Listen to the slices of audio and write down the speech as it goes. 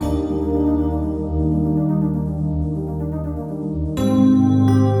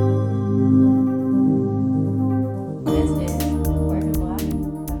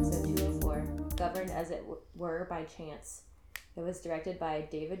chance. It was directed by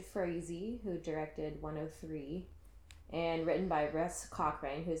David Frazee, who directed 103, and written by Russ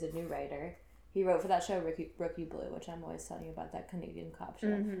Cochrane, who's a new writer. He wrote for that show, Rookie Blue, which I'm always telling you about, that Canadian cop show.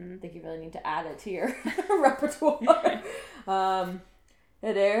 I think you really need to add it to your repertoire.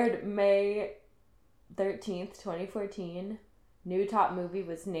 It aired May 13th, 2014. New top movie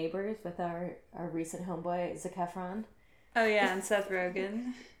was Neighbors with our recent homeboy, Zac Efron. Oh, yeah, and Seth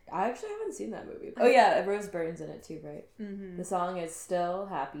Rogen. I actually haven't seen that movie. Oh, yeah, Rose Byrne's in it too, right? Mm-hmm. The song is Still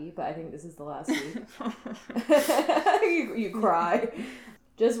Happy, but I think this is the last week. you cry.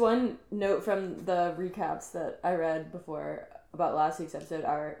 Just one note from the recaps that I read before about last week's episode.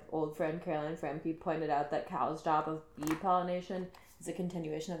 Our old friend Caroline Fremke pointed out that Cal's job of bee pollination is a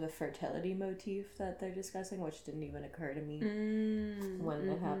continuation of the fertility motif that they're discussing, which didn't even occur to me when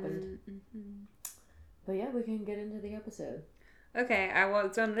it happened. Mm-hmm. But yeah, we can get into the episode. Okay, I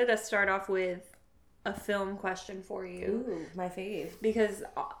wanted to start off with a film question for you. Ooh, my fave. Because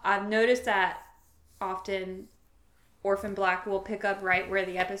I've noticed that often Orphan Black will pick up right where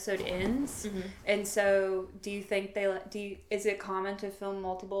the episode ends. Mm-hmm. And so do you think is it common to film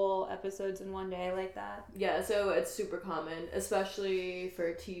multiple episodes in one day like that? Yeah, so it's super common, especially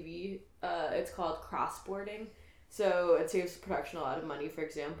for TV. It's called crossboarding. So it saves production a lot of money. For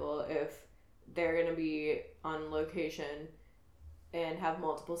example, if they're going to be on location and have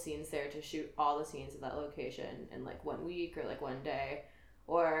multiple scenes there to shoot all the scenes of that location in like 1 week or like 1 day,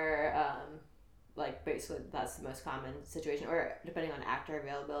 or like basically that's the most common situation, or depending on actor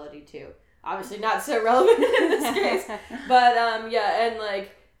availability too. Obviously not so relevant in this case, but yeah, and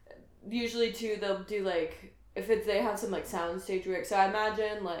like usually too they'll do like they have some like soundstage work. So I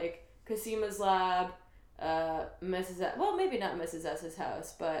imagine like Casima's lab, maybe not Mrs. S's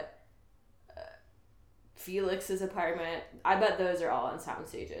house, but Felix's apartment. I bet those are all on sound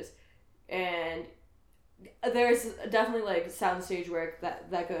stages, and there's definitely like soundstage work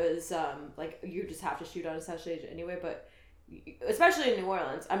that goes like you just have to shoot on a sound stage anyway. But especially in New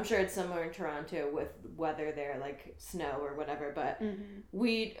Orleans, I'm sure it's similar in Toronto with weather there, like snow or whatever. But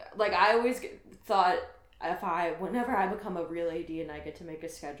I always thought whenever I become a real AD and I get to make a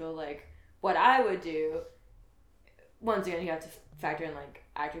schedule, like what I would do. Once again, you have to factor in like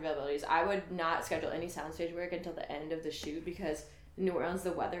actor availabilities. I would not schedule any soundstage work until the end of the shoot because in New Orleans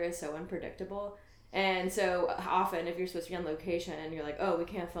the weather is so unpredictable, and so often if you're supposed to be on location and you're like, oh, we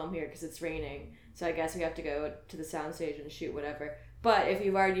can't film here because it's raining, so I guess we have to go to the soundstage and shoot whatever. But if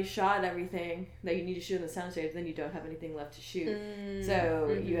you've already shot everything that you need to shoot on the soundstage, then you don't have anything left to shoot.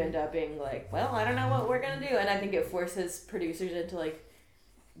 So you end up being like, well, I don't know what we're gonna do, and I think it forces producers into like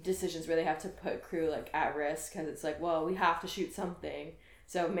decisions where they have to put crew like at risk because it's like, well, we have to shoot something,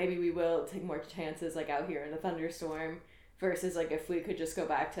 so maybe we will take more chances like out here in a thunderstorm versus like if we could just go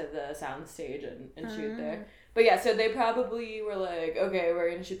back to the sound stage and shoot there. But yeah, so they probably were like, okay,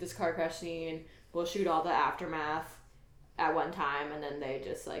 we're gonna shoot this car crash scene, we'll shoot all the aftermath at one time, and then they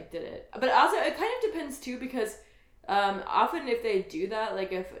just like did it. But also it kind of depends too, because often if they do that,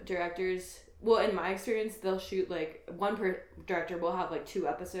 like if directors, well, in my experience, they'll shoot like one director will have like 2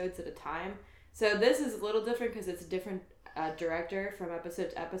 episodes at a time. So this is a little different because it's a different director from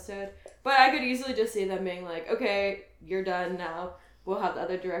episode to episode. But I could easily just see them being like, okay, you're done now. We'll have the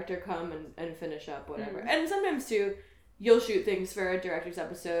other director come and finish up whatever. And sometimes too, you'll shoot things for a director's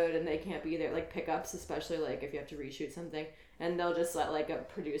episode and they can't be there, like pickups, especially like if you have to reshoot something. And they'll just let like a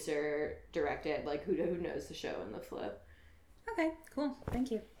producer direct it, like who knows the show and the flow. Okay, cool.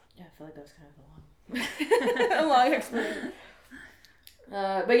 Thank you. Yeah, I feel like that was kind of a long explanation.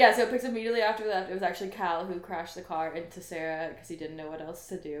 But yeah, so it picks up immediately after that. It was actually Cal who crashed the car into Sarah because he didn't know what else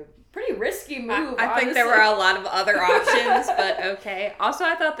to do. Pretty risky move, I think there were a lot of other options, but okay. Also,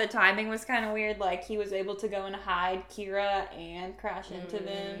 I thought the timing was kind of weird. Like, he was able to go and hide Kira and crash into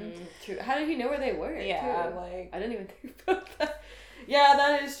them. True. How did he know where they were? Yeah, too? like... I didn't even think about that. Yeah,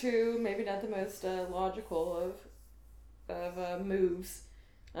 that is true. Maybe not the most logical of moves.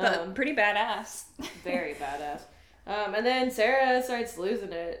 But pretty badass. Very badass. And then Sarah starts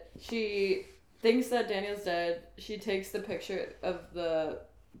losing it. She thinks that Daniel's dead. She takes the picture of the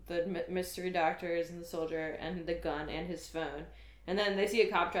mystery doctors and the soldier and the gun and his phone. And then they see a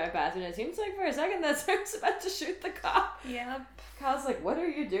cop drive past, and it seems like for a second that Sarah's about to shoot the cop. Yep. Kyle's like, what are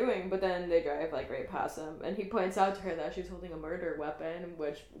you doing? But then they drive like right past him, and he points out to her that she's holding a murder weapon,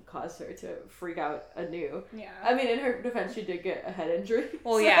 which caused her to freak out anew. Yeah. I mean, in her defense, she did get a head injury.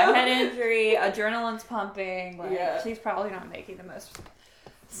 Well, yeah, head injury, adrenaline's pumping. Like, yeah. She's probably not making the most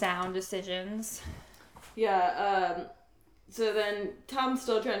sound decisions. Yeah, so then Cal's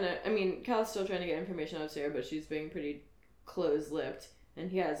still trying to get information out of Sarah, but she's being pretty close-lipped. and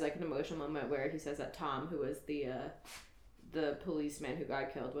he has like an emotional moment where he says that Tom, who was the policeman who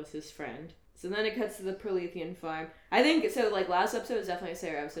got killed, was his friend. So then it cuts to the Prolethean farm. I think, so like last episode was definitely a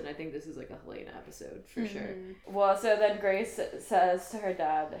Sarah episode, and I think this is like a Helena episode for sure. Well, so then Grace says to her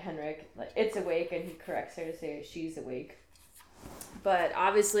dad, Henrik, like, it's awake, and he corrects her to say she's awake. But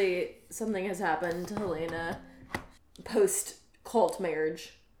obviously something has happened to Helena post-cult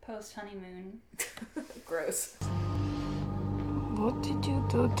marriage. Post-honeymoon. Gross. What did you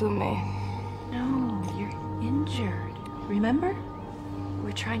do to me? No, you're injured. Remember?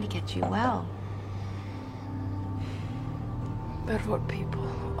 We're trying to get you well. There were people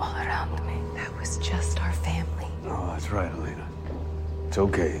all around me. That was just our family. Oh, that's right, Elena. It's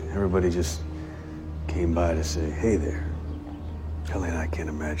okay. Everybody just came by to say, hey there. Helena, I can't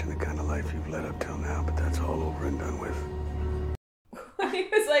imagine the kind of life you've led up till now, but that's all over and done with. He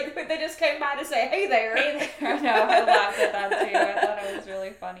was like, they just came by to say, hey there. Hey there. No, I laughed at that too. I thought it was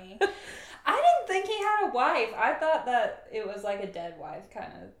really funny. I didn't think he had a wife. I thought that it was like a dead wife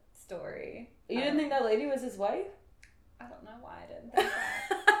kind of story. You didn't think that lady was his wife? I don't know why I didn't think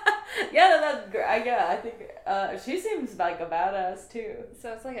that. I think she seems like a badass too.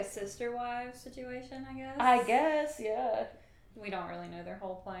 So it's like a sister wife situation, I guess? I guess, yeah. We don't really know their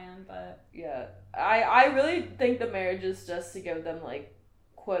whole plan, but... Yeah. I really think the marriage is just to give them, like,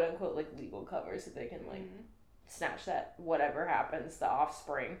 quote-unquote, like, legal cover so they can, like, snatch that whatever happens, the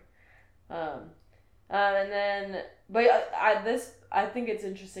offspring. And then... But I think it's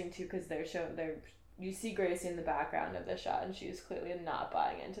interesting, too, because you see Gracie in the background of the shot, and she's clearly not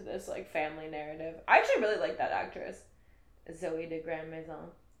buying into this, like, family narrative. I actually really like that actress, Zoe de Grand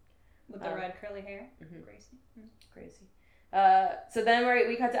Maison. With the red curly hair? Mm-hmm. Gracie. So then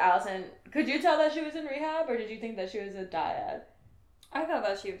we cut to Allison. Could you tell that she was in rehab, or did you think that she was a dyad? I thought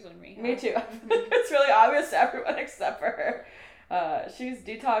that she was in rehab. Me too. It's really obvious to everyone except for her. She's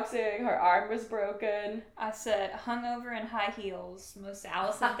detoxing. Her arm was broken. I said, hungover in high heels. Most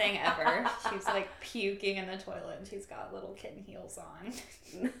Allison thing ever. She's like puking in the toilet, and she's got little kitten heels on.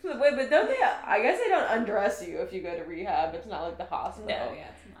 Wait, but don't they? I guess they don't undress you if you go to rehab. It's not like the hospital. No, yeah,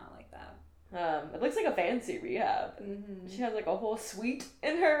 it's not like that. It looks like a fancy rehab. Mm-hmm. She has like a whole suite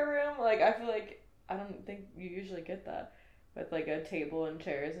in her room. Like, I feel like I don't think you usually get that with like a table and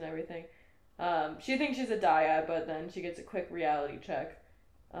chairs and everything. She thinks she's a dyad, but then she gets a quick reality check.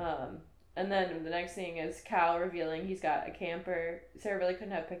 And then the next thing is Cal revealing he's got a camper. Sarah really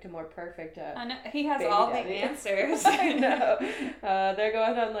couldn't have picked a more perfect I know. He has all the answers. I know. They're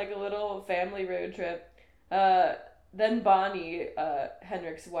going on like a little family road trip. Then Bonnie,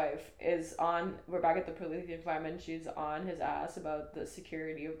 Henrik's wife, we're back at the Prolethean farm, and she's on his ass about the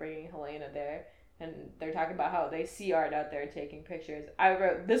security of bringing Helena there. And they're talking about how they see Art out there taking pictures. I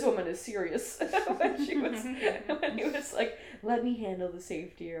wrote, this woman is serious when he was like, let me handle the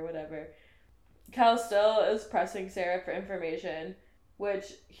safety or whatever. Cal still is pressing Sarah for information, which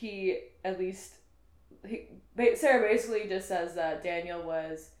Sarah basically just says that Daniel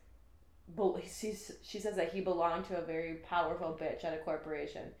was, she says that he belonged to a very powerful bitch at a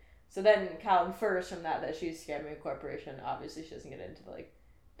corporation. So then Cal infers from that she's scamming a corporation. Obviously she doesn't get into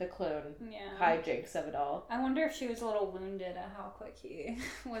the clone hijinks of it all. I wonder if she was a little wounded at how quick he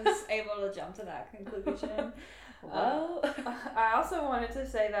was able to jump to that conclusion. Well, I also wanted to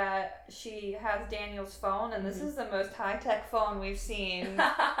say that she has Daniel's phone, and this is the most high-tech phone we've seen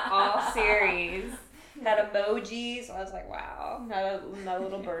all series. Had emojis. I was like, wow. Not a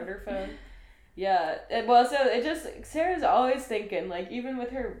little burner phone. Yeah. Sarah's always thinking, like, even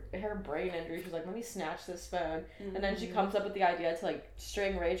with her brain injury, she's like, let me snatch this phone. Mm-hmm. And then she comes up with the idea to, like,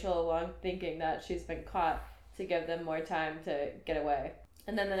 string Rachel along, thinking that she's been caught to give them more time to get away.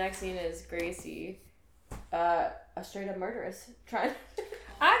 And then the next scene is Gracie, a straight-up murderess, trying...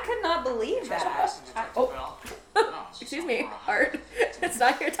 I could not believe that. Excuse me, Art. It's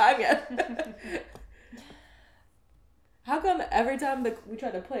not your time yet. How come every time we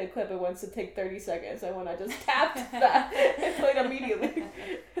try to play a clip, it wants to take 30 seconds, and when I just tapped that, it played immediately?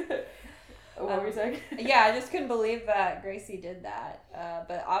 What were you saying? Yeah, I just couldn't believe that Gracie did that.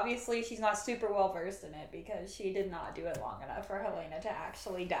 But obviously she's not super well versed in it, because she did not do it long enough for Helena to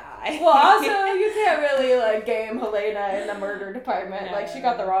actually die. Well, also, you can't really, like, game Helena in the murder department. No. Like, she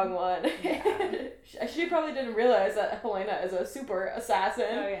got the wrong one. Yeah. She probably didn't realize that Helena is a super assassin.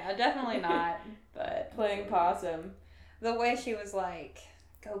 Oh, yeah, definitely not. But playing possum. The way she was like,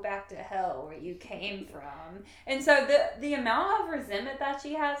 go back to hell where you came from. And so the amount of resentment that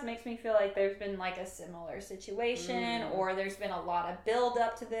she has makes me feel like there's been like a similar situation or there's been a lot of build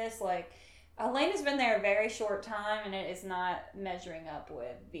up to this. Like, Elena's been there a very short time, and it is not measuring up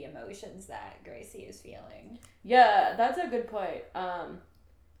with the emotions that Gracie is feeling. Yeah, that's a good point.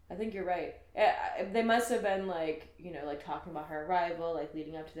 I think you're right. They must have been like, you know, like talking about her arrival, like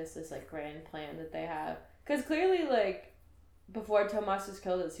leading up to this like grand plan that they have. Because clearly, like, before Tomas was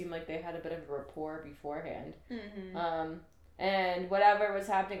killed, it seemed like they had a bit of a rapport beforehand. Mm-hmm. And whatever was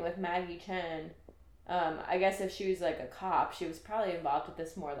happening with Maggie Chen, I guess if she was like a cop, she was probably involved with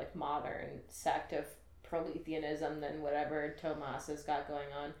this more like modern sect of Proletheanism than whatever Tomas has got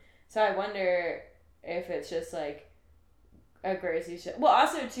going on. So I wonder if it's just like a Gracie shit. Well,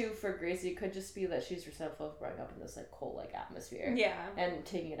 also too for Gracie, it could just be that she's resentful of growing up in this like cult like atmosphere. Yeah. And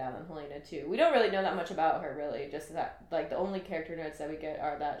taking it out on Helena too. We don't really know that much about her really. Just that like the only character notes that we get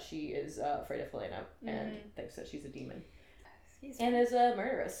are that she is afraid of Helena and thinks that she's a demon. And is a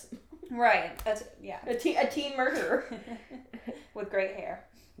murderess. Right. That's A teen murderer. With great hair.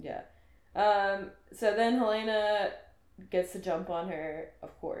 Yeah. So then Helena gets the jump on her,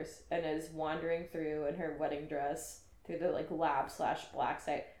 of course, and is wandering through in her wedding dress through the like lab/black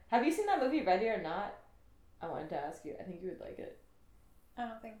site. Have you seen that movie Ready or Not? I wanted to ask you. I think you would like it. I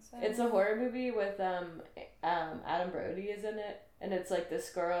don't think so. It's a horror movie with Adam Brody is in it, and it's like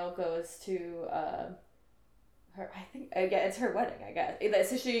this girl goes to her. I think it's her wedding. I guess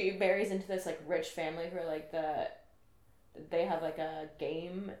so. She marries into this like rich family who are like they have like a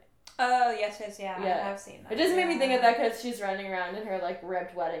game. Oh yes, yeah. I have seen that. It just made me think of that because she's running around in her like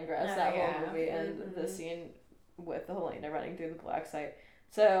ripped wedding dress whole movie, and Mm-hmm. the scene with the Helena running through the black site.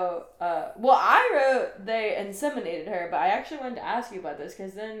 So, I wrote they inseminated her, but I actually wanted to ask you about this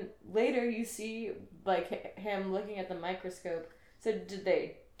because then later you see like him looking at the microscope. So did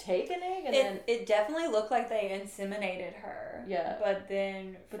they take an egg and then it definitely looked like they inseminated her. Yeah. But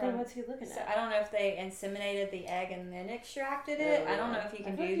then what's he looking at? I don't know if they inseminated the egg and then extracted it. I don't know if you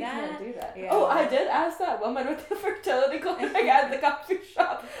can do that. Can't do that. Yeah. Oh, I did ask that woman with the fertility clinic at the coffee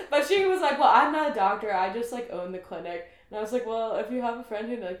shop, but she was like, "Well, I'm not a doctor. I just like own the clinic." And I was like, "Well, if you have a friend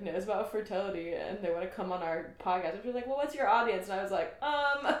who like knows about fertility and they want to come on our podcast," and she was like, "Well, what's your audience?" And I was like,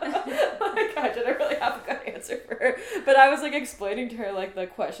 like I didn't really have a good answer for her, but I was like explaining to her like the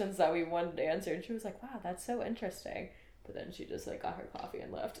questions that we wanted to answer, and she was like, "Wow, that's so interesting." But then she just like got her coffee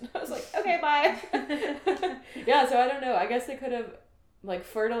and left, and I was like, "Okay, bye." Yeah, so I don't know. I guess they could have like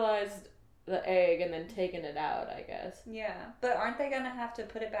fertilized the egg and then taken it out, I guess. Yeah, but aren't they gonna have to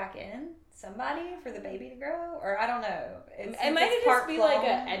put it back in somebody for the baby to grow? Or I don't know. It might just be like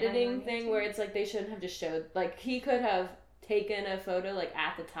an editing thing where it's like they shouldn't have just showed, like he could have taken a photo like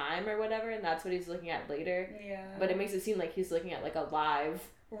at the time or whatever, and that's what he's looking at later. Yeah. But it makes it seem like he's looking at like a live.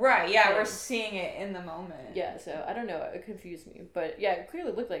 Right, yeah, thing. we're seeing it in the moment. Yeah, so I don't know, it confused me. But yeah, it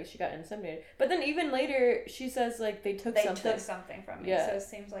clearly looked like she got inseminated. But then even later, she says like they took something from me, Yeah. so it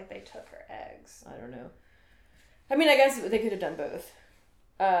seems like they took her eggs. I don't know. I mean, I guess they could have done both.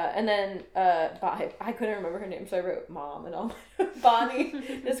 And then I couldn't remember her name, so I wrote Mom and all.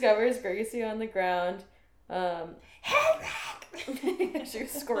 Bonnie discovers Gracie on the ground. Henrik! She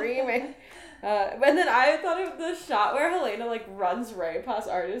was screaming. And then I thought of the shot where Helena like runs right past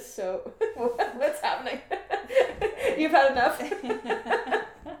Artis. So what's happening? You've had enough.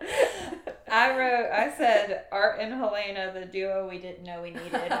 I said Art and Helena, the duo we didn't know we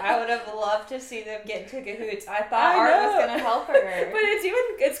needed. I would have loved to see them get into cahoots. I thought Art was gonna help her. But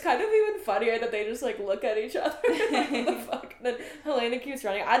it's kind of even funnier that they just like look at each other. Like, what the fuck? And then Helena keeps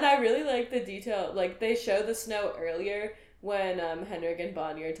running. And I really like the detail. Like they show the snow earlier when Henrik and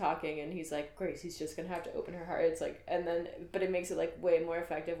Bonnie are talking, and he's like, Gracie's just gonna have to open her heart. It's like, and then, but it makes it like way more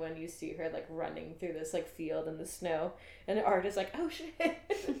effective when you see her like running through this like field in the snow, and Art is like, oh shit,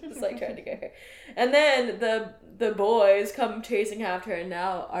 just like trying to get her. And then the boys come chasing after her, and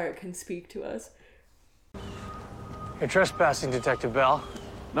now Art can speak to us. You're trespassing, Detective Bell.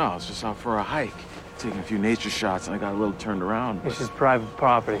 No, I was just out for a hike, taking a few nature shots, and I got a little turned around. This is private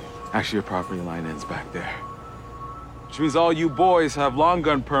property. Actually, your property line ends back there. Which means all you boys have long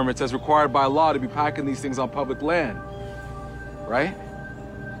gun permits as required by law to be packing these things on public land. Right?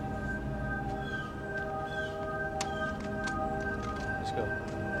 Let's go.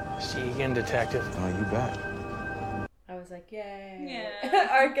 See you again, Detective. Oh, you bet. I was like, yay. Yeah.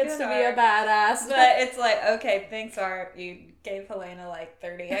 Art gets to be a Art. badass. But it's like, okay, thanks, Art. You gave Helena like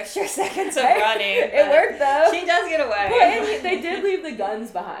 30 extra seconds of running. It worked though. She does get away. Well, and they did leave the guns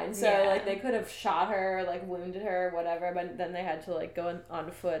behind, so Yeah. like they could have shot her, like wounded her, or whatever. But then they had to like go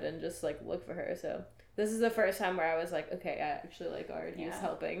on foot and just like look for her. So this is the first time where I was like, okay, I actually like Art. He's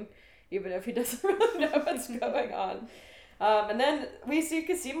helping, even if he doesn't really know what's going on. And then we see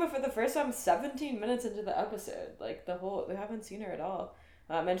Cosima for the first time 17 minutes into the episode. Like we haven't seen her at all.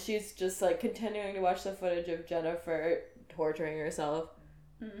 And she's just like continuing to watch the footage of Jennifer torturing herself.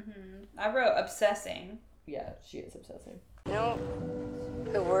 I wrote obsessing. Yeah, she is obsessing. You know,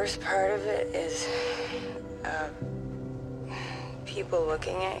 the worst part of it is people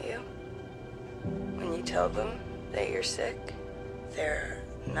looking at you. When you tell them that you're sick, they're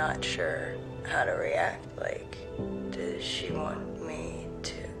not sure how to react. Like, does she want me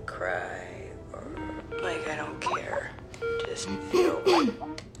to cry? Or, like, I don't care. Just feel it.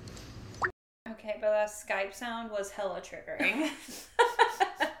 Okay, but that Skype sound was hella triggering.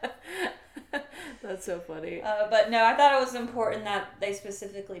 That's so funny. But no, I thought it was important that they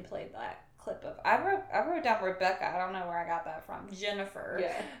specifically played that clip of. I wrote down Rebecca. I don't know where I got that from. Jennifer.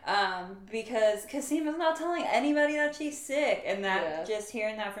 Yeah. Because Casima's not telling anybody that she's sick, and that just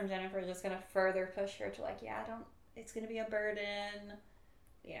hearing that from Jennifer is just gonna further push her to like, it's gonna be a burden.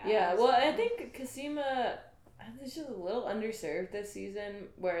 Yeah. Yeah. Well, I think Casima is just a little underserved this season,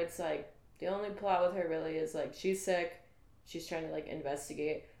 where it's like the only plot with her really is like she's sick, she's trying to like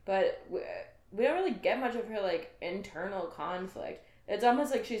investigate, but we don't really get much of her like internal conflict. It's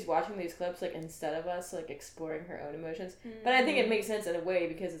almost like she's watching these clips like instead of us like exploring her own emotions. But I think it makes sense in a way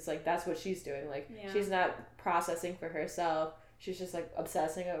because it's like that's what she's doing. Like she's not processing for herself. She's just like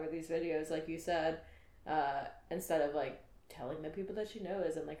obsessing over these videos, like you said, instead of like telling the people that she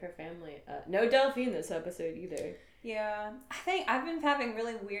knows and like her family. No Delphine this episode either. Yeah, I think I've been having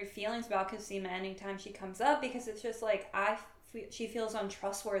really weird feelings about Casima anytime she comes up because it's just like she feels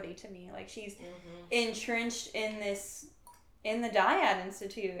untrustworthy to me. Like she's entrenched in the Dyad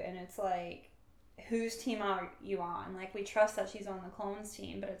Institute, and it's like, whose team are you on? Like, we trust that she's on the clones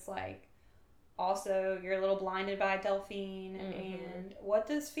team, but it's like, also you're a little blinded by Delphine. And what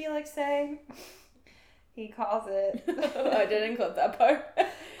does Felix say? He calls it I didn't clip that part.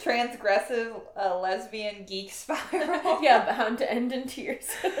 Transgressive lesbian geek spiral. Yeah, bound to end in tears.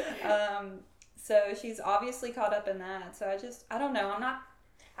 So she's obviously caught up in that. So I don't know.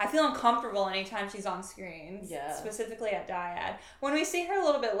 I feel uncomfortable anytime she's on screen. Yeah. Specifically at Dyad. When we see her a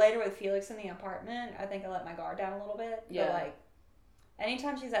little bit later with Felix in the apartment, I think I let my guard down a little bit. Yeah. But like,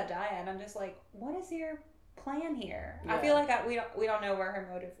 anytime she's at Dyad, I'm just like, what is your plan here? Yeah. I feel like we don't know where her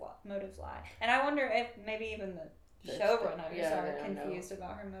motives lie. And I wonder if maybe even the showrunners are confused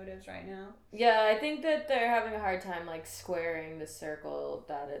about her motives right now. Yeah, I think that they're having a hard time like squaring the circle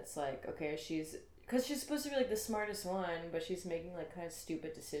that it's like, okay, because she's supposed to be like the smartest one, but she's making like kind of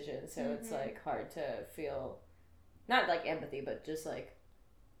stupid decisions, so it's like hard to feel, not like empathy, but just like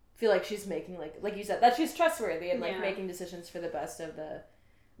feel like she's making like you said, that she's trustworthy and like making decisions for the best of the.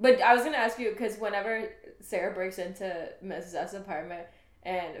 But I was gonna ask you, because whenever Sarah breaks into Mrs. S' apartment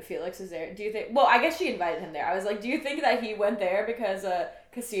and Felix is there, do you think? Well, I guess she invited him there. I was like, do you think that he went there because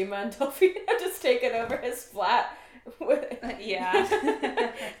Casima and Delphine had just taken over his flat? Yeah.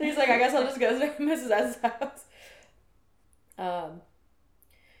 So he's like, I guess I'll just go to Mrs. S' house.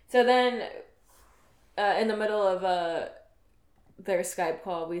 So then, in the middle of their Skype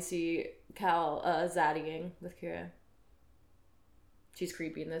call, we see Cal zaddying with Kira. She's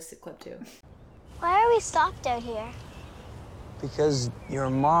creepy in this clip too. Why are we stopped out here? Because your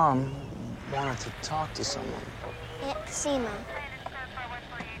mom wanted to talk to someone. Aunt Casima.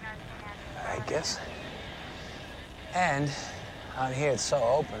 I guess. And out here it's so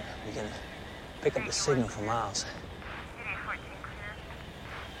open, we can pick up the signal for miles.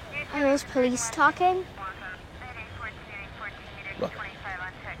 Are those police talking? Look,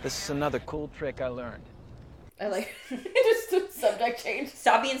 this is another cool trick I learned. I like just the subject change.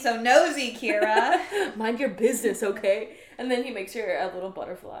 Stop being so nosy, Kira. Mind your business, okay? And then he makes her a little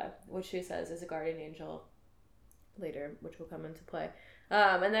butterfly, which she says is a guardian angel later, which will come into play.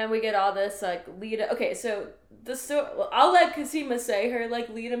 And then we get all this like Lita. Okay, so I'll let Casima say her like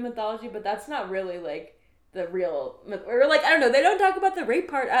Lita mythology, but that's not really like the real myth. Or like, I don't know, they don't talk about the rape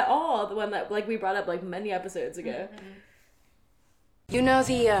part at all. The one that like we brought up like many episodes ago. You know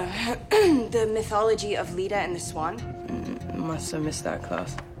the the mythology of Lita and the Swan? Must have missed that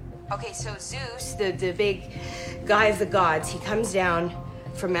class. Okay, so Zeus, the big guy of the gods, he comes down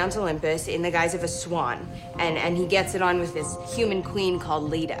from Mount Olympus in the guise of a swan, and he gets it on with this human queen called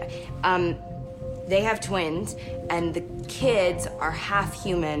Lita. They have twins, and the kids are half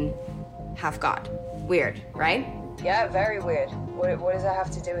human, half god. Weird, right? Yeah, very weird. What does that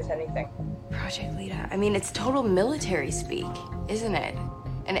have to do with anything? Project Lita. I mean, it's total military speak, isn't it?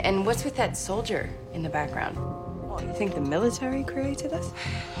 And what's with that soldier in the background? Well, you think the military created us?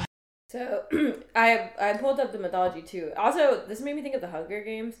 So, I pulled up the mythology too. Also, this made me think of the Hunger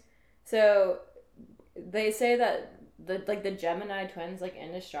Games. So, they say that the Gemini twins, like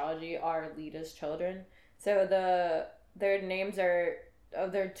in astrology, are Lita's children. So their names are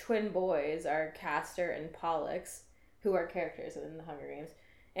of their twin boys are Castor and Pollux, who are characters in the Hunger Games.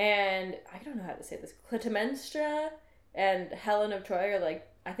 And I don't know how to say this. Clytemnestra and Helen of Troy are like,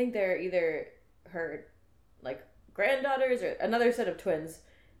 I think they're either her like granddaughters or another set of twins,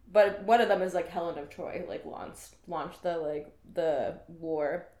 but one of them is like Helen of Troy, like launched the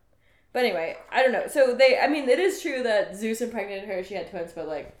war. But anyway, I don't know. So it is true that Zeus impregnated her, she had twins, but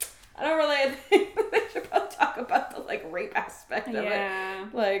like I don't really think they should probably talk about the like rape aspect of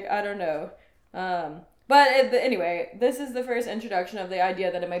it. Like I don't know. But anyway, this is the first introduction of the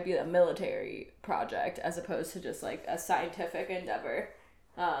idea that it might be a military project as opposed to just like a scientific endeavor.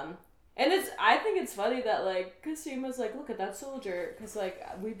 And I think it's funny that like Cosima's like, look at that soldier, because like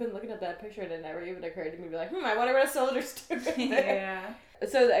we've been looking at that picture and it never even occurred to me to be like, I wonder what a soldier's doing there. Yeah.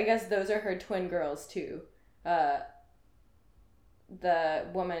 So I guess those are her twin girls too. The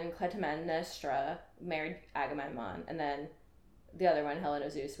woman Clytemnestra married Agamemnon, and then the other one, Helen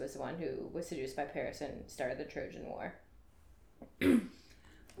of Zeus, was the one who was seduced by Paris and started the Trojan War.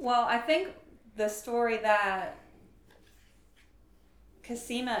 Well, I think the story that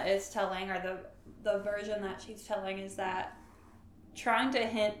Cosima is telling, or the version that she's telling, is that trying to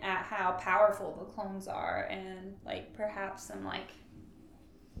hint at how powerful the clones are and like perhaps some like,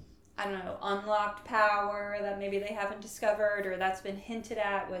 I don't know, unlocked power that maybe they haven't discovered or that's been hinted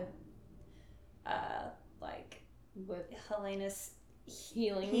at with Helena's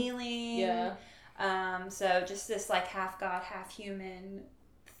healing. Yeah. So just this like half god, half human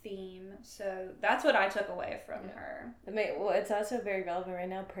theme. So that's what I took away from her. Well, it's also very relevant right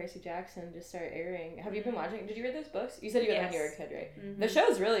now. Percy Jackson just started airing. Have you been watching? Did you read those books? You said you read when you were a kid, right? Mm-hmm. The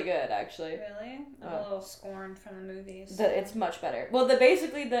show's really good, actually. Really? I'm a little scorned from the movies. It's much better. Well,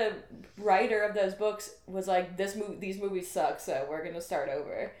 basically the writer of those books was like, these movies suck, so we're gonna start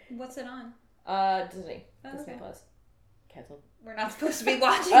over. What's it on? Disney. Oh, Disney okay. Plus. Canceled. We're not supposed to be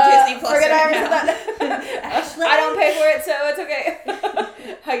watching Disney Plus. Forget right I ever said that. I don't pay for it, so it's okay.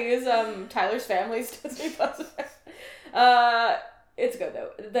 I use Tyler's Family's Disney Plus. It's good though.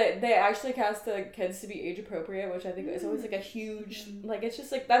 They actually cast the kids to be age appropriate, which I think is always like a huge like, it's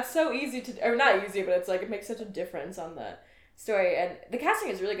just like that's so easy to, or not easy, but it's like it makes such a difference on the story, and the casting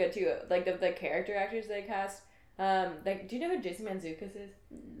is really good too. Like the character actors they cast. Do you know who Jason Mantzoukas is?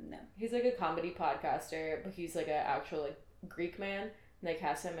 No. He's like a comedy podcaster, but he's like an actual like Greek man. And they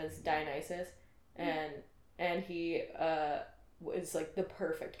cast him as Dionysus, and he was like the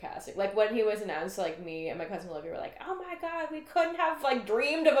perfect casting. Like when he was announced, like me and my cousin Olivia were like, "Oh my god, we couldn't have like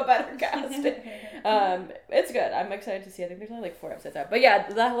dreamed of a better casting." It's good. I'm excited to see. I think there's only like 4 episodes out, but yeah,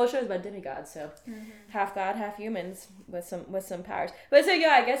 that whole show is about demigods, so half god, half humans with some powers. But so yeah,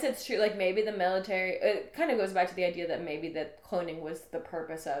 I guess it's true. Like maybe the military. It kind of goes back to the idea that maybe that cloning was the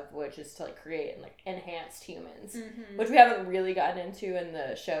purpose of, which is to like create and like enhanced humans, which we haven't really gotten into in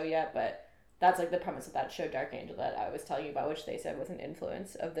the show yet, but. That's like the premise of that show, Dark Angel, that I was telling you about, which they said was an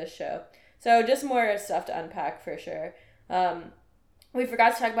influence of this show. So just more stuff to unpack for sure. We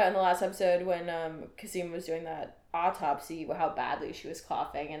forgot to talk about in the last episode when Cosima was doing that autopsy, how badly she was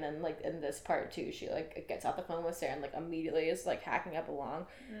coughing, and then like in this part too, she like gets out the phone with Sarah and like immediately is like hacking up a lung.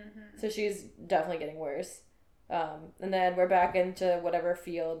 So she's definitely getting worse. And then we're back into whatever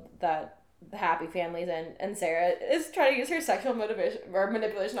field that the happy families and Sarah is trying to use her sexual motivation or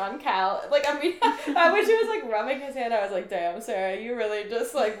manipulation on Cal. Like, I mean, when she was like rubbing his hand, I was like, damn, Sarah, you really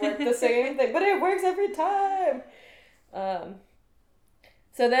just like work the same thing, but it works every time.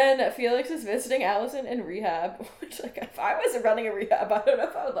 So then Felix is visiting Allison in rehab, which like if I was running a rehab, I don't know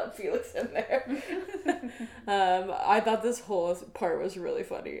if I would let Felix in there. I thought this whole part was really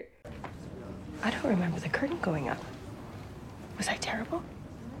funny. I don't remember the curtain going up. Was I terrible?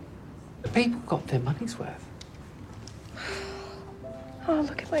 The people got their money's worth. Oh,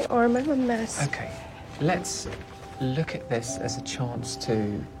 look at my arm. I'm a mess. Okay, let's look at this as a chance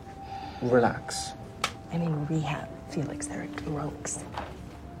to relax. I'm in rehab, Felix. There are drunks.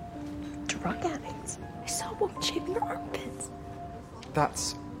 Drug addicts. I saw one shaving her armpits.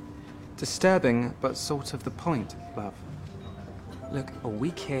 That's disturbing, but sort of the point, love. Look, a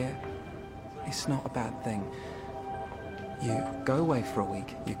week here, it's not a bad thing. You go away for a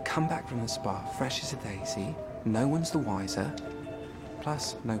week, you come back from the spa, fresh as a daisy, no one's the wiser,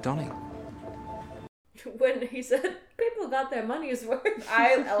 plus no Donnie. When he said, people got their money's worth,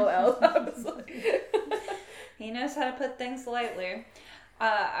 LOL. I was like... He knows how to put things lightly.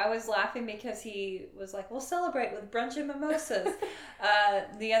 I was laughing because he was like, we'll celebrate with brunch and mimosas.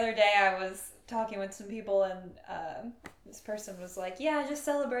 The other day I was talking with some people, and this person was like, yeah, I just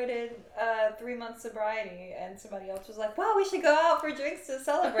celebrated 3 months sobriety, and somebody else was like, wow, we should go out for drinks to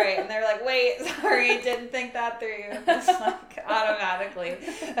celebrate, and they're like, wait, sorry, didn't think that through. Just like automatically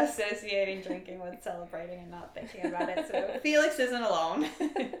associating drinking with celebrating and not thinking about it. So Felix isn't alone.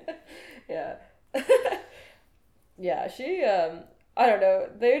 Yeah. Yeah, she, I don't know,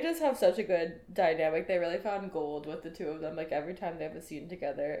 they just have such a good dynamic. They really found gold with the two of them, like, every time they have a scene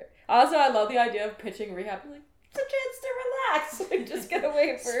together. Also, I love the idea of pitching rehab, like, it's a chance to relax, like, just get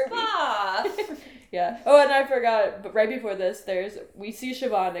away for Spa. a week. Yeah. Oh, and I forgot, but right before this, we see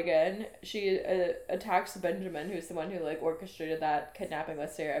Siobhan again. She attacks Benjamin, who's the one who, like, orchestrated that kidnapping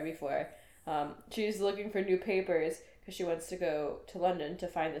with Sarah before. She's looking for new papers, because she wants to go to London to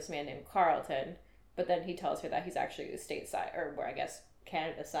find this man named Carlton. But then he tells her that he's actually stateside, or I guess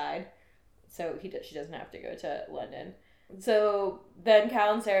Canada side, so she doesn't have to go to London. So then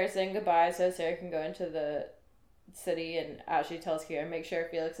Cal and Sarah are saying goodbye, so Sarah can go into the city, and she tells Kira, make sure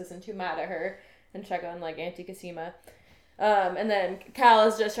Felix isn't too mad at her, and check on, like, Auntie Cosima. And then Cal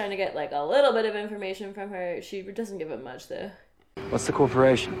is just trying to get, like, a little bit of information from her. She doesn't give him much, though. What's the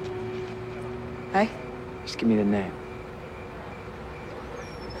corporation? Hey? Just give me the name.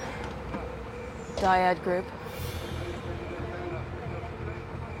 Dyad Group.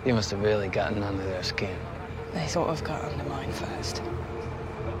 You must have really gotten under their skin. They sort of got under mine first.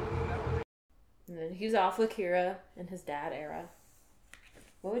 And then he's off with Kira in his dad era.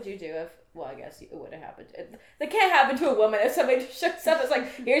 What would you do if, well, I guess it would have happened. That can't happen to a woman if somebody just shows up. It's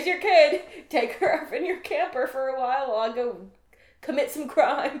like, here's your kid. Take her up in your camper for a while I go commit some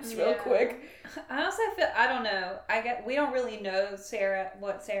crimes real quick. I also feel, I don't know, we don't really know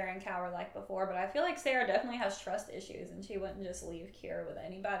what Sarah and Cal were like before, but I feel like Sarah definitely has trust issues, and she wouldn't just leave Kira with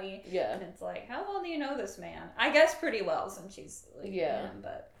anybody. Yeah. And it's like, how well do you know this man? I guess pretty well, since she's like, him,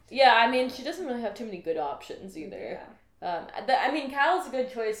 but... Yeah, I mean, she doesn't really have too many good options either. Yeah. I mean, Cal's a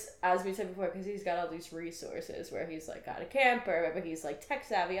good choice, as we said before, because he's got all these resources where he's, like, got a camper, but he's, like, tech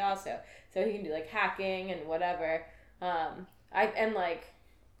savvy also, so he can do, like, hacking and whatever.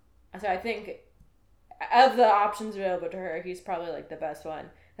 So I think of the options available to her, he's probably, like, the best one,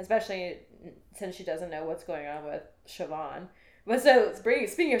 especially since she doesn't know what's going on with Siobhan. But so,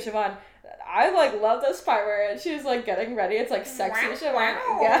 speaking of Siobhan, I, like, love this part where she's, like, getting ready. It's, like, sexy Siobhan.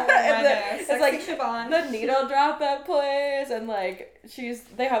 Yeah. And it's, like, Siobhan. The needle drop that plays, and, like,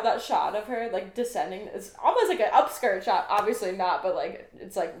 they have that shot of her, like, descending. It's almost like an upskirt shot. Obviously not, but, like,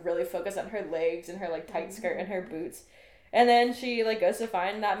 it's, like, really focused on her legs and her, like, tight skirt and her boots. And then she, like, goes to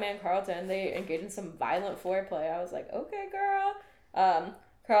find that man Carlton. They engage in some violent foreplay. I was like, okay, girl.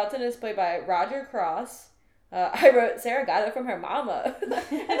 Carlton is played by Roger Cross. I wrote, Sarah got it from her mama. And then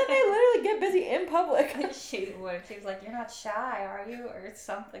they literally get busy in public. She was like, you're not shy, are you? Or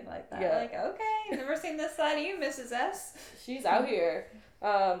something like that. Yeah. Like, okay, never seen this side of you, Mrs. S. She's out here.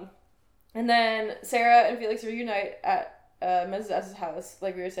 And then Sarah and Felix reunite at Mrs. S's house.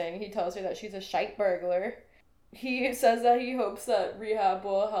 Like we were saying, he tells her that she's a shite burglar. He says that he hopes that rehab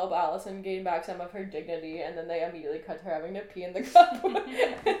will help Allison gain back some of her dignity, and then they immediately cut to her having to pee in the cup.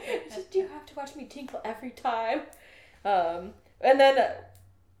 Just, do you have to watch me tinkle every time? And then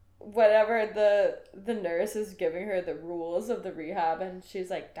whatever, the nurse is giving her the rules of the rehab, and she's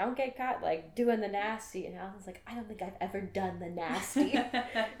like, don't get caught, like, doing the nasty. And Allison's like, I don't think I've ever done the nasty.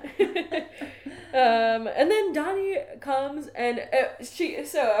 And then Donnie comes, and at first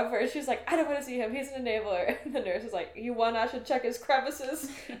she's like, I don't want to see him, he's an enabler. And the nurse is like, you want I should check his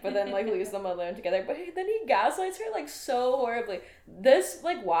crevices, but then, like, leaves them alone together. But then he gaslights her, like, so horribly. This,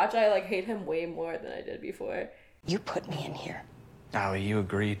 like, watch, I, like, hate him way more than I did before. You put me in here. Allie, you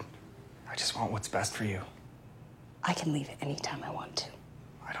agreed. I just want what's best for you. I can leave anytime I want to.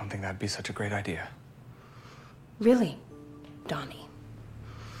 I don't think that'd be such a great idea. Really, Donnie?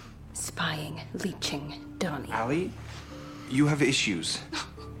 Spying, leeching, Donnie. Allie, you have issues.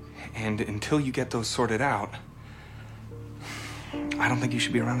 And until you get those sorted out, I don't think you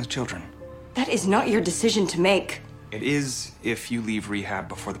should be around the children. That is not your decision to make. It is if you leave rehab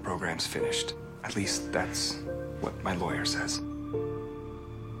before the program's finished. At least that's what my lawyer says.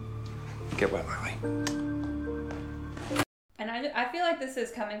 Get well, Allie. And I feel like this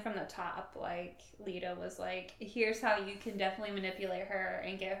is coming from the top. Like, Lita was like, here's how you can definitely manipulate her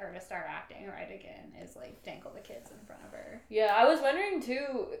and get her to start acting right again, is, like, dangle the kids in front of her. Yeah, I was wondering,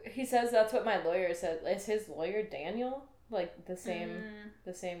 too, he says that's what my lawyer said. Is his lawyer Daniel? Like, the same...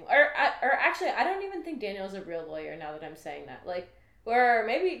 Or actually, I don't even think Daniel's a real lawyer now that I'm saying that. Like, or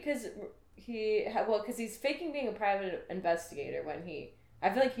maybe because he's faking being a private investigator when I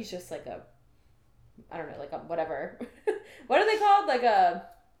feel like he's just like I don't know, like a whatever. What are they called? Like a...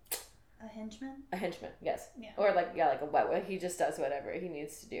 henchman? A henchman, yes. Yeah. Or like he just does whatever he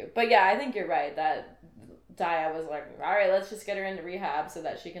needs to do. But yeah, I think you're right that Daya was like, all right, let's just get her into rehab so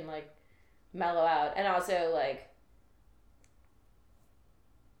that she can like mellow out. And also like,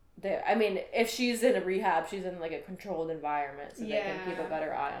 if she's in a rehab, she's in like a controlled environment, so they can keep a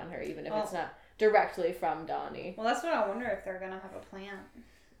better eye on her, even if it's not directly from Donnie. Well, that's what I wonder, if they're gonna have a plan.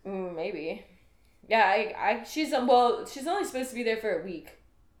 Maybe. Yeah, she's only supposed to be there for a week,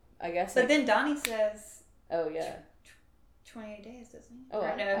 I guess. But then Donnie says, "Oh yeah, 28 days, doesn't he?" Oh,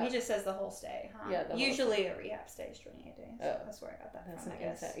 or no, he just says the whole stay. Huh? Yeah, usually a rehab stay is 28 days. Oh, that's where I got that from. I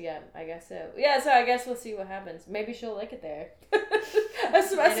guess. guess. Yeah, I guess so. Yeah, so I guess we'll see what happens. Maybe she'll like it there. a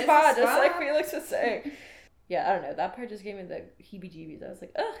spot, just like Felix was saying. Yeah, I don't know. That part just gave me the heebie-jeebies. I was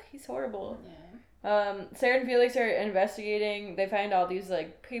like, ugh, he's horrible. Yeah. Sarah and Felix are investigating. They find all these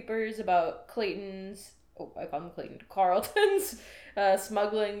like papers about Clayton's. Oh, I call him Clayton. Carlton's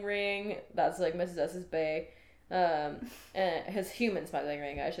smuggling ring. That's like Mrs. S's Bay. And his human smuggling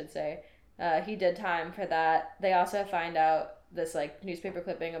ring, I should say. He did time for that. They also find out this like newspaper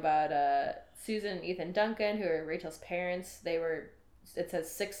clipping about Susan and Ethan Duncan, who are Rachel's parents. It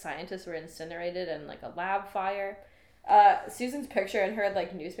says 6 scientists were incinerated in like a lab fire. Susan's picture in her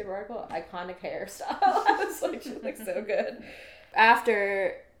like newspaper article, iconic hairstyle. I was like, she looks so good.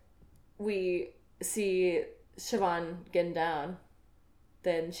 After we see Siobhan getting down,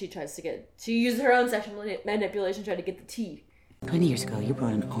 then she uses her own sexual manipulation to try to get the tea. 20 years ago, you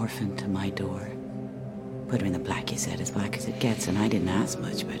brought an orphan to my door. Put her in the black, you said, as black as it gets, and I didn't ask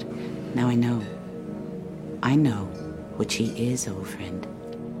much, but now I know. I know what she is, old friend.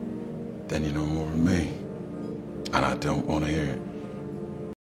 Then you know more than me. And I don't want to hear it.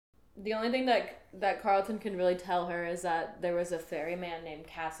 The only thing that Carlton can really tell her is that there was a ferryman named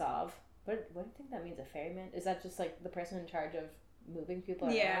Kasov. What do you think that means, a ferryman? Is that just like the person in charge of moving people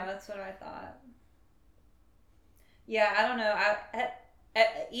around? Yeah, that's what I thought. Yeah, I don't know.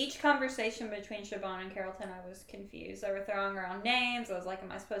 At each conversation between Siobhan and Carlton, I was confused. They were throwing around names. I was like,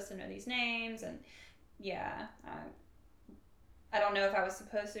 am I supposed to know these names? And yeah, I don't know if I was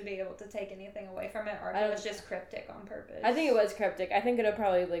supposed to be able to take anything away from it, or if it was just cryptic on purpose. I think it was cryptic. I think it'll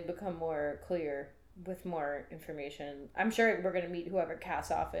probably like become more clear with more information. I'm sure we're going to meet whoever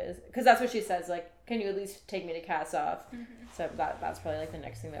Kasov is, because that's what she says, like, can you at least take me to Kasov? Mm-hmm. So that's probably like the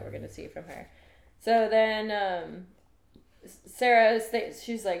next thing that we're going to see from her. So then Sarah,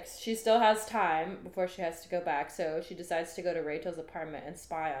 she's like, she still has time before she has to go back, so she decides to go to Rachel's apartment and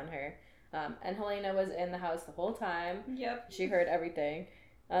spy on her. And Helena was in the house the whole time. Yep. She heard everything.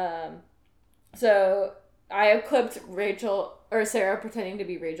 So I have clipped Sarah pretending to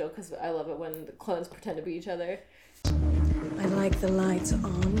be Rachel, because I love it when the clones pretend to be each other. I'd like the lights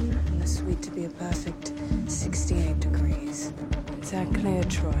on and the suite to be a perfect 68 degrees. Is that clear,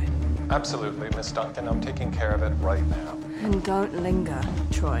 Troy? Absolutely, Miss Duncan. I'm taking care of it right now. And don't linger,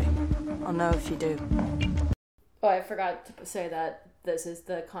 Troy. I'll know if you do. Oh, I forgot to say that this is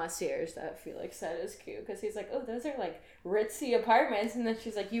the concierge that Felix said is cute, because he's like, oh, those are like ritzy apartments, and then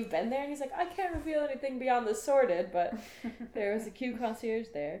she's like, you've been there? And he's like, I can't reveal anything beyond the sordid, but there was a cute concierge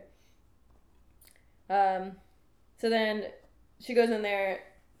there. So then she goes in there,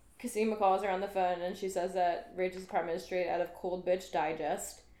 Cosima calls her on the phone, and she says that Rachel's apartment is straight out of Cold Bitch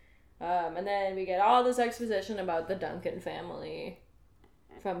Digest. And then we get all this exposition about the Duncan family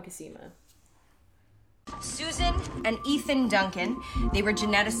from Cosima. Susan and Ethan Duncan, they were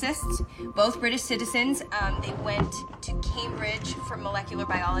geneticists, both British citizens. They went to Cambridge for molecular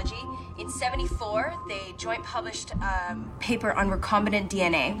biology. In '74, they joint published a paper on recombinant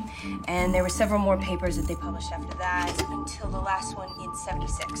DNA, and there were several more papers that they published after that until the last one in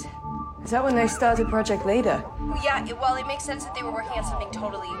 '76. Is that when they started Project Leda? Well, yeah, it makes sense that they were working on something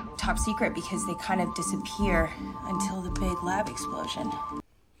totally top secret, because they kind of disappear until the big lab explosion.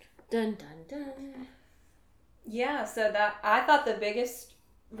 Dun dun dun. Yeah, so that I thought the biggest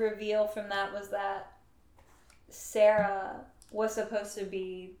reveal from that was that Sarah was supposed to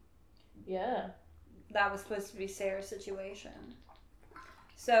be... Yeah. That was supposed to be Sarah's situation.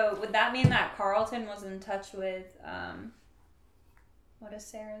 So would that mean that Carlton was in touch with... what is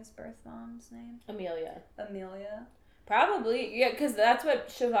Sarah's birth mom's name? Amelia. Probably, yeah, because that's what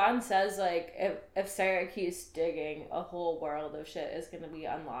Siobhan says, like, if Sarah keeps digging, a whole world of shit is going to be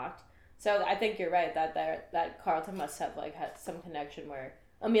unlocked. So I think you're right that Carlton must have like had some connection where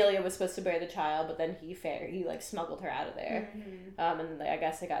Amelia was supposed to bear the child, but then he like smuggled her out of there. Mm-hmm. And I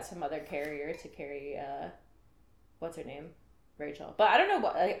guess they got some other carrier to carry what's her name, Rachel. But I don't know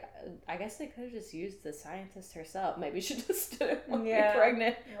what. I guess they could have just used the scientist herself. Maybe she just didn't want to be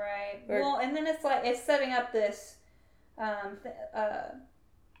pregnant. Right. Well, and then it's setting up this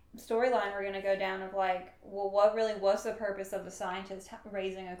storyline we're going to go down of like, well, what really was the purpose of the scientists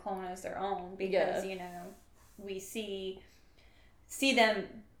raising a clone as their own? Because, you know, we see them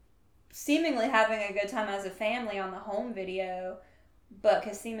seemingly having a good time as a family on the home video, but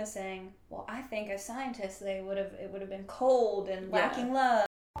Cosima's saying, well, I think as scientists it would have been cold and lacking love.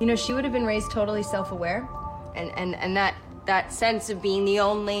 You know, she would have been raised totally self-aware, and that sense of being the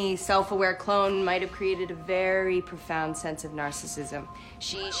only self-aware clone might have created a very profound sense of narcissism.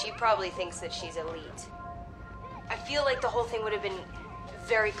 She probably thinks that she's elite. I feel like the whole thing would have been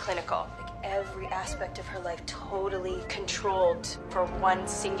very clinical. Like every aspect of her life totally controlled for one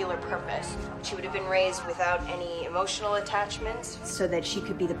singular purpose. She would have been raised without any emotional attachments so that she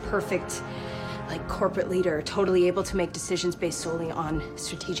could be the perfect, like, corporate leader, totally able to make decisions based solely on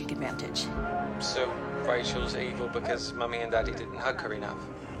strategic advantage. So Rachel's evil because Mummy and Daddy didn't hug her enough.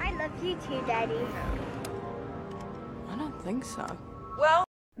 I love you too, Daddy. I don't think so. Well,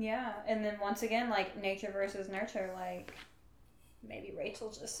 yeah, and then once again, like, nature versus nurture, like, maybe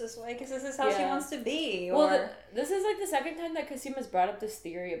Rachel's just this way because this is how she wants to be. Or... Well, this is like the second time that Cosima's brought up this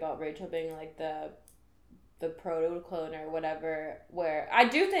theory about Rachel being like the proto-clone or whatever, where I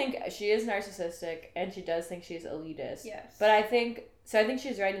do think she is narcissistic and she does think she's elitist. Yes. But I think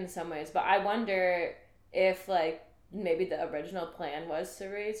she's right in some ways, but I wonder if, like, maybe the original plan was to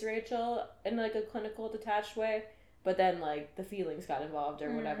raise Rachel in, like, a clinical, detached way, but then, like, the feelings got involved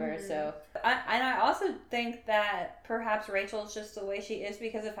or whatever, so... I also think that perhaps Rachel's just the way she is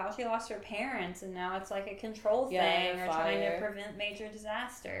because of how she lost her parents, and now it's, like, a control thing or trying to prevent major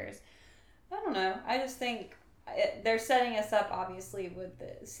disasters. I don't know. I just think they're setting us up, obviously, with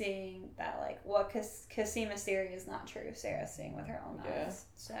seeing that, like, what Cosima's theory is not true. Sarah's seeing with her own eyes.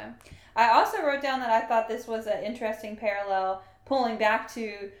 So, I also wrote down that I thought this was an interesting parallel, pulling back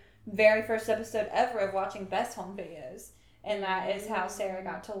to very first episode ever of watching Beth's home videos. And that is how Sarah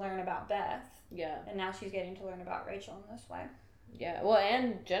got to learn about Beth. Yeah. And now she's getting to learn about Rachel in this way. Yeah. Well,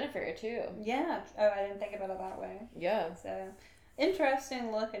 and Jennifer, too. Yeah. Oh, I didn't think about it that way. Yeah. So...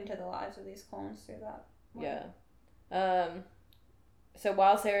 interesting look into the lives of these clones through that way. Yeah. So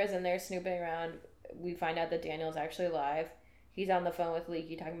while Sarah's in there snooping around, we find out that Daniel's actually alive. He's on the phone with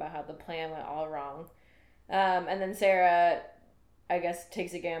Leaky talking about how the plan went all wrong. And then Sarah, I guess,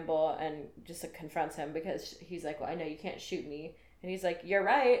 takes a gamble and just confronts him because he's like, well, I know you can't shoot me. And he's like, you're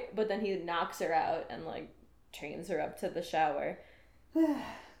right. But then he knocks her out and, like, trains her up to the shower.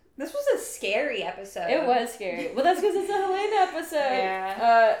 This was a scary episode. It was scary. Well, that's because it's a Helena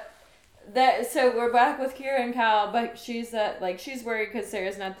episode. Yeah. So we're back with Kira and Cal, but she's worried because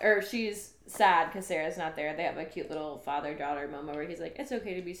Sarah's not, or she's sad because Sarah's not there. They have a cute little father-daughter moment where he's like, it's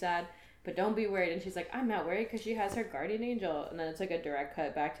okay to be sad, but don't be worried. And she's like, I'm not worried because she has her guardian angel. And then it's like a direct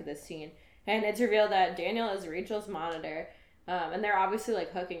cut back to this scene. And it's revealed that Daniel is Rachel's monitor. And they're obviously,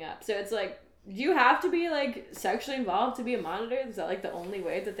 like, hooking up. So it's like, do you have to be, like, sexually involved to be a monitor? Is that, like, the only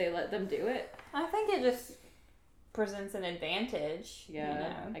way that they let them do it? I think it just presents an advantage. Yeah, you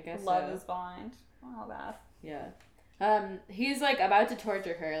know? I guess Love is blind. All that. Yeah. He's, like, about to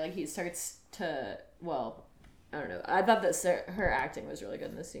torture her. Like, he starts to, well, I don't know. I thought that her acting was really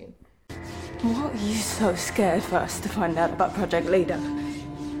good in this scene. What are you so scared for us to find out about Project Leader?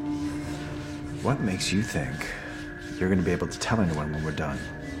 What makes you think you're going to be able to tell anyone when we're done?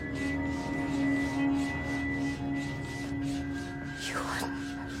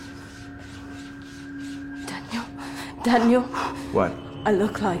 Daniel. What? I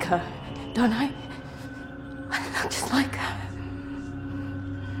look like her, don't I? I look just like her.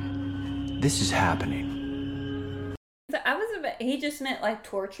 This is happening. He just meant, like,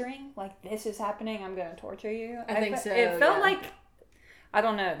 torturing. Like, this is happening, I'm going to torture you. I think so, It felt like, I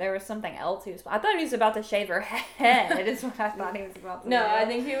don't know, there was something else I thought he was about to shave her head, is what I thought he was about to do. No, I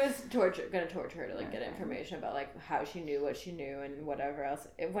think he was going to torture her to, like, get information about, like, how she knew what she knew and whatever else.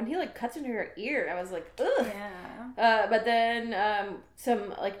 When he, like, cuts into her ear, I was like, ugh. Yeah. But then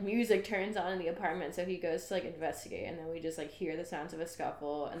some, like, music turns on in the apartment, so he goes to, like, investigate, and then we just, like, hear the sounds of a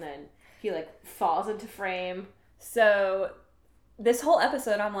scuffle, and then he, like, falls into frame. So this whole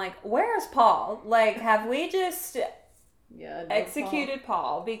episode, I'm like, where's Paul? Like, have we just executed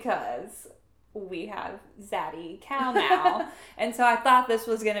Paul because we have Zaddy Cal now? And so I thought this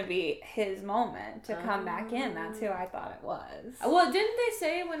was going to be his moment to come back in. That's who I thought it was. Well, didn't they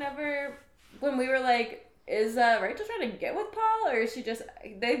say when we were like, is Rachel trying to get with Paul, or is she just,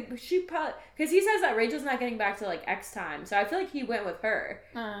 she probably, because he says that Rachel's not getting back to, like, X time, so I feel like he went with her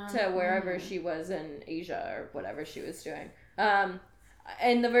to wherever she was in Asia or whatever she was doing.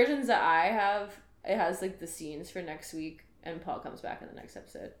 And the versions that I have, it has, like, the scenes for next week, and Paul comes back in the next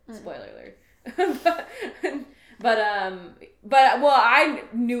episode. Spoiler alert. But well, I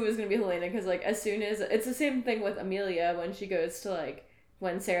knew it was gonna be Helena because like as soon as it's the same thing with Amelia when she goes to like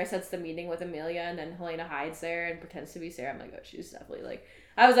when Sarah sets the meeting with Amelia and then Helena hides there and pretends to be Sarah. I'm like, oh, she's definitely like.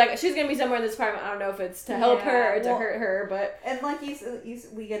 I was like, she's gonna be somewhere in this apartment. I don't know if it's to help her or to hurt her, but and like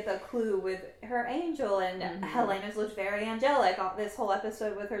we get the clue with her angel, and Helena's looked very angelic on this whole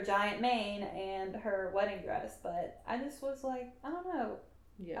episode with her giant mane and her wedding dress. But I just was like, I don't know.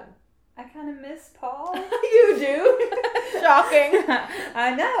 Yeah. I kind of miss Paul. You do? Shocking.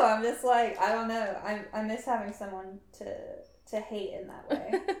 I know. I'm just like, I don't know. I miss having someone to hate in that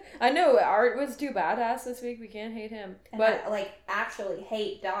way. I know Art was too badass this week. We can't hate him, but like actually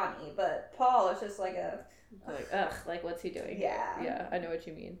hate Donnie. But Paul is just like ugh, like what's he doing? Yeah, yeah, I know what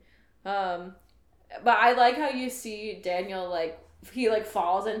you mean. But I like how you see Daniel like he like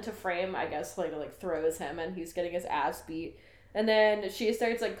falls into frame. I guess like throws him, and he's getting his ass beat. And then she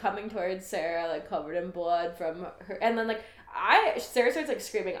starts like coming towards Sarah, like covered in blood from her, and then like. Sarah starts like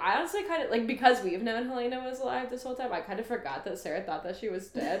screaming. I honestly kind of like because we've known Helena was alive this whole time. I kind of forgot that Sarah thought that she was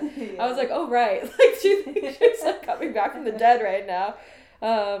dead. Yeah. I was like, oh right, like she's like coming back from the dead right now.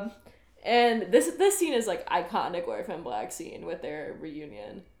 And this scene is like iconic Orphan Black scene with their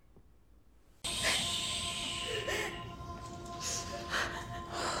reunion.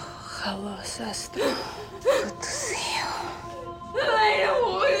 Hello, sister. Good to see you. Helena,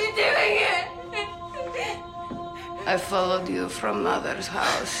 what are you doing here? I followed you from Mother's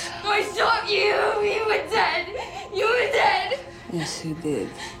house. I shot you! You were dead! You were dead! Yes, you did.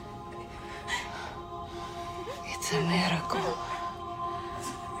 It's a miracle.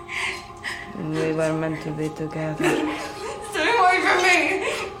 We were meant to be together. Stay away from me!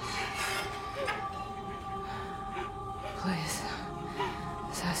 Please,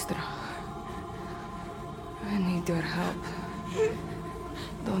 Sastra. I need your help.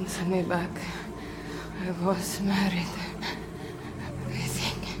 Don't send me back. I was married. I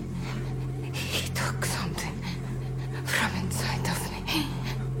think he took something from inside of me.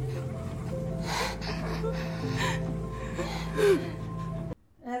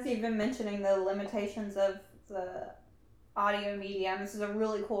 As you've been mentioning the limitations of the audio medium, this is a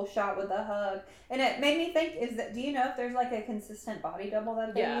really cool shot with the hug. And it made me think, do you know if there's like a consistent body double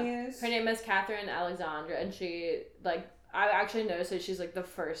that they use? Her name is Catherine Alexandra, and she like I actually noticed that she's like the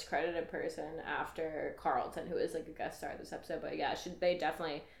first credited person after Carlton, who is like a guest star this episode. But yeah, they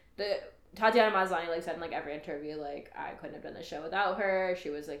definitely Tatiana Maslany like said in like every interview like I couldn't have done the show without her. She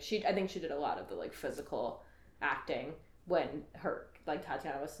was like I think she did a lot of the like physical acting when her like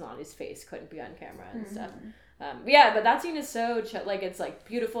Tatiana Maslany's face couldn't be on camera and stuff. Yeah, but that scene is so like it's like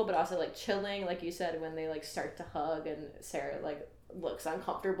beautiful, but also like chilling, like you said, when they like start to hug and Sarah like looks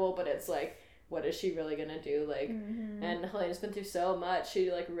uncomfortable, but it's like. What is she really gonna do? Like, and Helena's been through so much.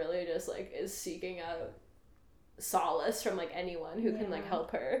 She like really just like is seeking out solace from like anyone who can like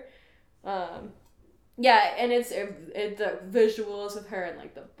help her. Yeah, and it's the visuals of her in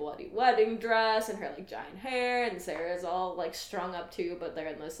like the bloody wedding dress and her like giant hair, and Sarah's all like strung up too, but they're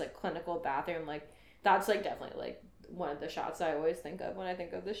in this like clinical bathroom. Like that's like definitely like one of the shots I always think of when I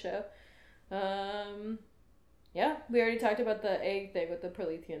think of the show. Yeah, we already talked about the egg thing with the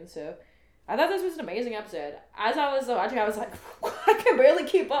Proletheans, so. I thought this was an amazing episode. As I was watching, I was like, I can barely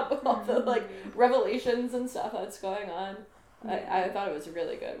keep up with all the like revelations and stuff that's going on. I thought it was a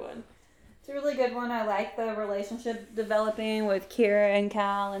really good one. It's a really good one. I like the relationship developing with Kira and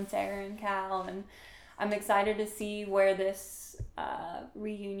Cal and Sarah and Cal, and I'm excited to see where this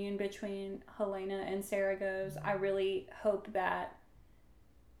reunion between Helena and Sarah goes. I really hope that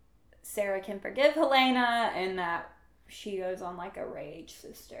Sarah can forgive Helena and that she goes on like a rage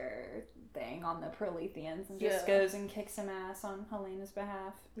sister thing on the Proletheans and just goes and kicks some ass on Helena's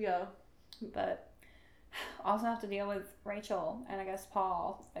behalf. Yeah. But also have to deal with Rachel and I guess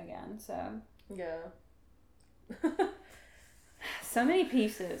Paul again, so. Yeah. So many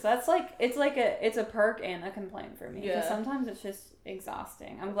pieces. That's like, it's a perk and a complaint for me. Because sometimes it's just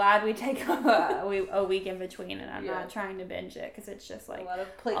exhausting. I'm glad we take a week in between and I'm not trying to binge it because it's just like a lot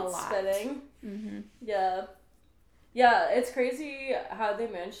of plate spinning. Mm-hmm. Yeah. Yeah, it's crazy how they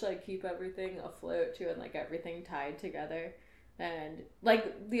managed to like keep everything afloat too and like everything tied together. And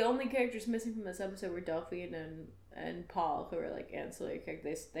like the only characters missing from this episode were Delphine and Paul, who were like ancillary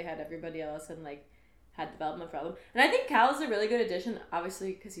characters. They had everybody else and like had development for them. And I think Cal is a really good addition,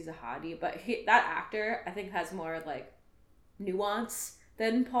 obviously because he's a hottie, but that actor I think has more like nuance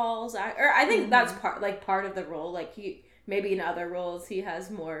than Paul's or I think that's part of the role. Like he maybe in other roles he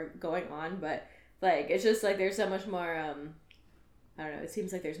has more going on, but like, it's just, like, there's so much more, I don't know, it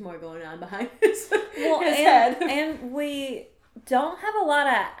seems like there's more going on behind his head. And we don't have a lot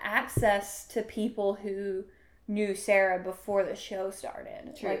of access to people who knew Sarah before the show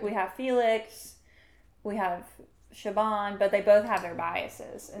started. True. Like, we have Felix, we have Shaban, but they both have their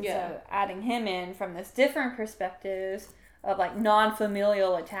biases. And so adding him in from this different perspective of, like,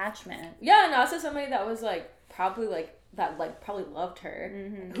 non-familial attachment. Yeah, and also somebody that was, like, probably, like, that, like, probably loved her,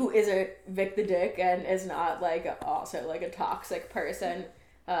 who isn't Vic the Dick and is not, like, also, like, a toxic person.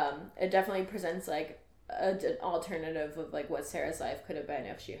 It definitely presents, like, an alternative of, like, what Sarah's life could have been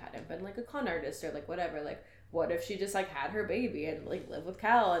if she hadn't been, like, a con artist or, like, whatever. Like, what if she just, like, had her baby and, like, lived with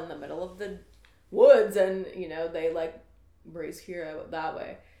Cal in the middle of the woods and, you know, they, like, raise Kira that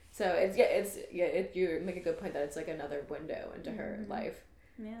way. So, you make a good point that it's, like, another window into her life.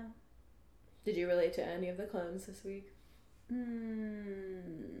 Yeah. Did you relate to any of the clones this week?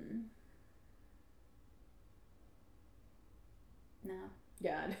 No.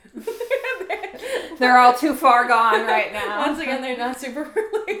 Yeah. They're all too far gone right now. Once again, they're not super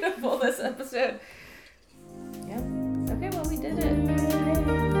relatable this episode. Yep. Okay, well, we did it.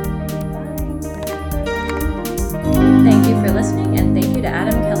 Thank you for listening, and thank you to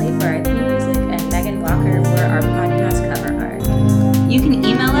Adam Kelly for our theme music and Megan Walker for our podcast cover art. You can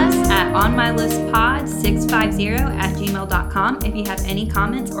email us at onmylistpod650@gmail.com if you have any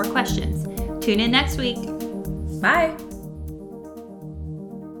comments or questions. Tune in next week. Bye.